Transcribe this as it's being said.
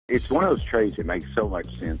It's one of those trades that makes so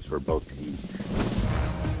much sense for both teams.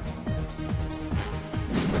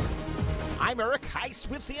 I'm Eric Heiss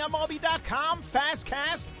with the MLB.com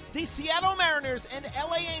FastCast. The Seattle Mariners and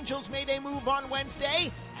LA Angels made a move on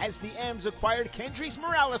Wednesday as the M's acquired Kendrys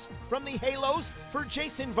Morales from the Halos for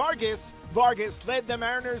Jason Vargas. Vargas led the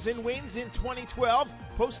Mariners in wins in 2012,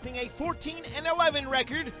 posting a 14-11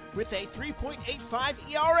 record with a 3.85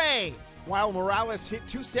 ERA, while Morales hit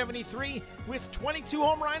 .273 with 22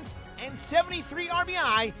 home runs and 73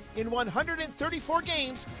 RBI in 134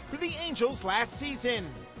 games for the Angels last season.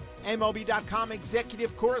 MLB.com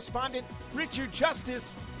executive correspondent Richard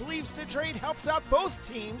Justice believes the trade helps out both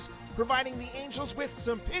teams, providing the Angels with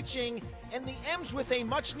some pitching and the M's with a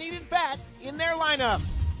much-needed bat in their lineup.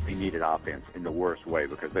 They needed offense in the worst way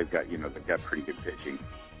because they've got pretty good pitching,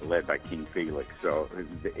 led by King Felix. So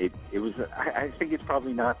it was. I think it's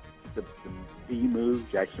probably not the move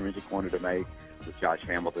Jackson Riddick wanted to make with Josh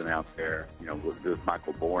Hamilton out there. With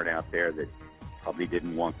Michael Bourne out there that probably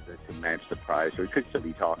didn't want to match the price, or could still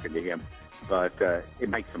be talking to him, but it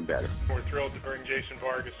makes them better. We're thrilled to bring Jason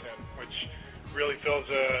Vargas in, which really fills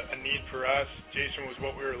a need for us. Jason was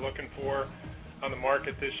what we were looking for on the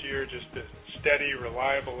market this year, just a steady,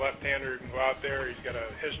 reliable left-hander who can go out there. He's got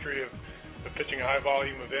a history of pitching a high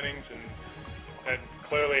volume of innings, and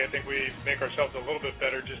clearly I think we make ourselves a little bit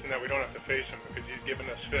better just in that we don't have to face him because he's given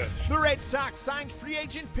us fits. The Red Sox signed free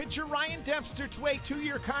agent pitcher Ryan Dempster to a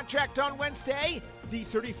 2-year contract on Wednesday. The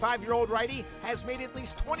 35-year-old righty has made at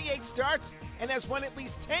least 28 starts and has won at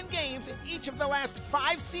least 10 games in each of the last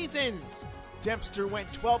 5 seasons. Dempster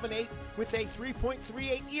went 12-8 with a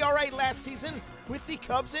 3.38 ERA last season with the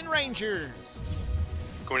Cubs and Rangers.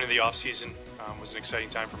 Going into the offseason was an exciting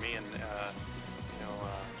time for me, and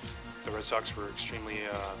the Red Sox were extremely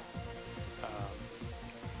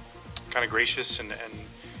kind of gracious and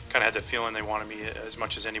kind of had the feeling they wanted me as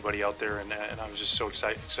much as anybody out there, and I was just so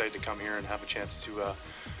excited to come here and have a chance to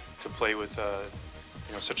play with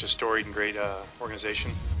such a storied and great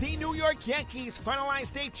organization. The New York Yankees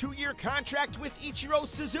finalized a 2-year contract with Ichiro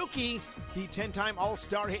Suzuki. The 10-time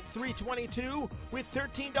All-Star hit .322 with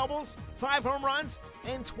 13 doubles, 5 home runs,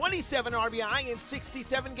 and 27 RBI in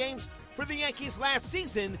 67 games for the Yankees last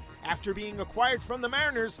season after being acquired from the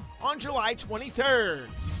Mariners on July 23rd.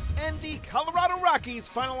 And the Colorado Rockies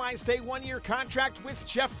finalized a 1-year contract with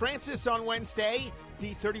Jeff Francis on Wednesday.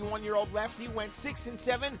 The 31-year-old lefty went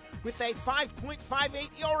 6-7 with a 5.58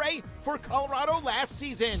 ERA for Colorado last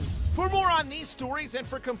season. For more on these stories and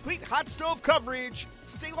for complete hot stove coverage,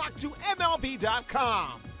 stay locked to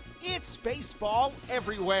MLB.com. It's baseball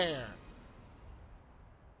everywhere.